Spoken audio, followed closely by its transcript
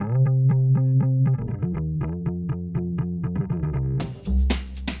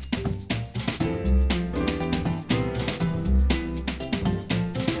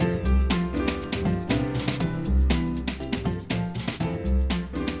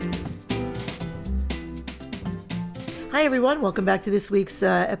Hi, everyone. Welcome back to this week's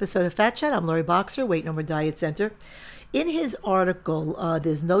episode of Fat Chat. I'm Lori Boxer, Weight No More Diet Center. In his article,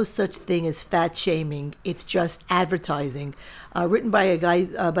 There's No Such Thing as Fat Shaming, It's Just Advertising, written by a guy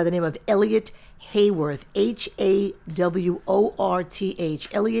by the name of Elliot Hayworth, Haworth,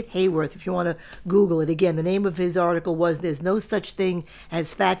 Elliot Hayworth, if you want to Google it. Again, the name of his article was There's No Such Thing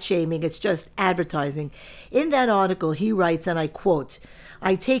as Fat Shaming, It's Just Advertising. In that article, he writes, and I quote,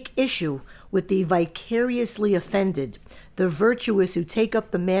 "I take issue with the vicariously offended, the virtuous who take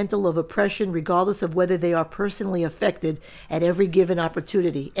up the mantle of oppression regardless of whether they are personally affected at every given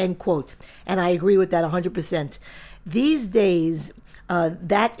opportunity," end quote. And I agree with that 100%. These days,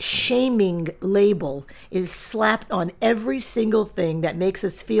 that shaming label is slapped on every single thing that makes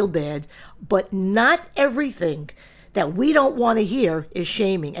us feel bad, but not everything that we don't want to hear is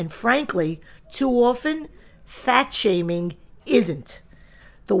shaming. And frankly, too often, fat shaming isn't.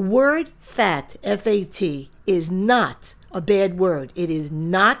 The word fat, F-A-T, is not a bad word. It is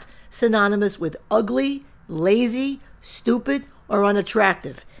not synonymous with ugly, lazy, stupid, or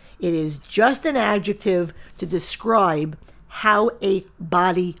unattractive. It is just an adjective to describe how a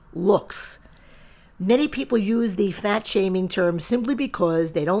body looks. Many people use the fat shaming term simply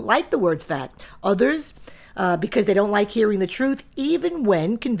because they don't like the word fat. Others, because they don't like hearing the truth, even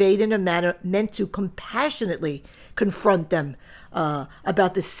when conveyed in a manner meant to compassionately confront them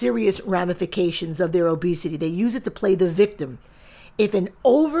about the serious ramifications of their obesity. They use it to play the victim. If an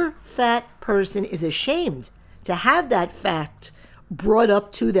over-fat person is ashamed to have that fact brought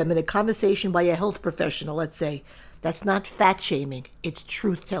up to them in a conversation by a health professional, let's say, that's not fat shaming, it's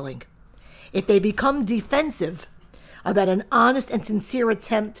truth-telling. If they become defensive about an honest and sincere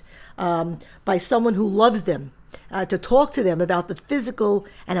attempt by someone who loves them to talk to them about the physical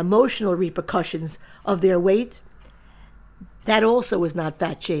and emotional repercussions of their weight, that also is not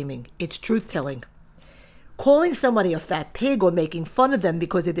fat shaming, it's truth-telling. Calling somebody a fat pig or making fun of them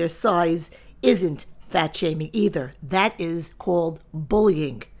because of their size isn't fat shaming either. That is called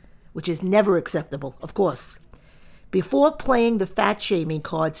bullying, which is never acceptable, of course. Before playing the fat shaming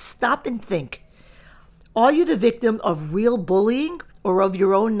card, stop and think. Are you the victim of real bullying or of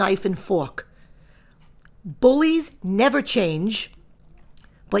your own knife and fork? Bullies never change,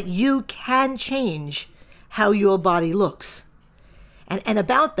 but you can change how your body looks. And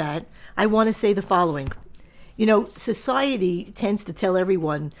about that, I want to say the following. You know, society tends to tell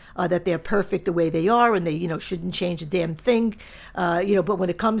everyone that they're perfect the way they are and they, shouldn't change a damn thing. But when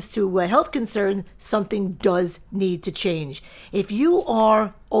it comes to health concern, something does need to change. If you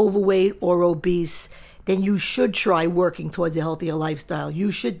are overweight or obese, then you should try working towards a healthier lifestyle.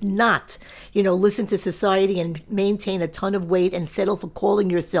 You should not, listen to society and maintain a ton of weight and settle for calling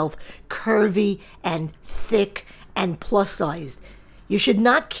yourself curvy and thick and plus-sized. You should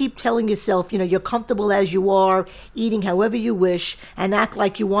not keep telling yourself, you're comfortable as you are, eating however you wish, and act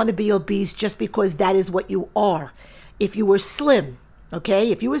like you want to be obese just because that is what you are. If you were slim,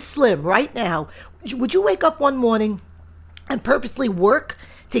 okay, if you were slim right now, would you wake up one morning and purposely work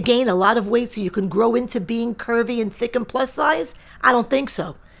to gain a lot of weight so you can grow into being curvy and thick and plus size? I don't think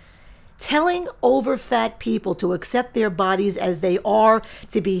so. Telling overfat people to accept their bodies as they are,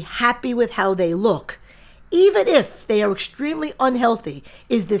 to be happy with how they look, even if they are extremely unhealthy,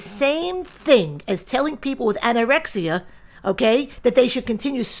 is the same thing as telling people with anorexia, okay, that they should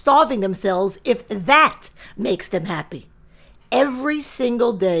continue starving themselves if that makes them happy. Every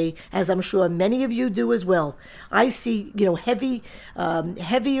single day, as I'm sure many of you do as well, I see,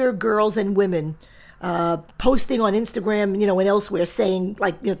 heavier girls and women posting on Instagram, and elsewhere saying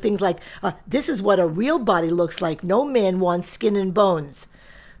things like, this is what a real body looks like. No man wants skin and bones.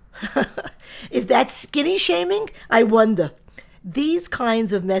 Is that skinny shaming? I wonder. These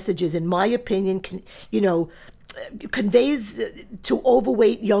kinds of messages, in my opinion, conveys to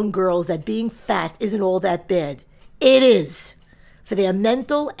overweight young girls that being fat isn't all that bad. It is, for their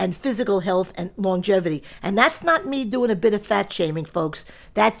mental and physical health and longevity. And that's not me doing a bit of fat shaming, folks.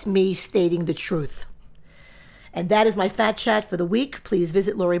 That's me stating the truth. And that is my Fat Chat for the week. Please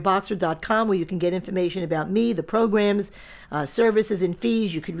visit LoriBoxer.com where you can get information about me, the programs, services, and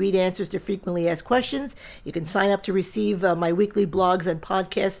fees. You can read answers to frequently asked questions. You can sign up to receive my weekly blogs and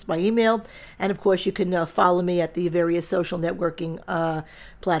podcasts by email. And, of course, you can follow me at the various social networking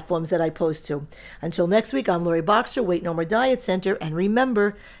platforms that I post to. Until next week, I'm Lori Boxer, Weight No More Diet Center. And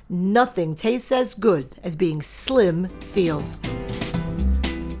remember, nothing tastes as good as being slim feels.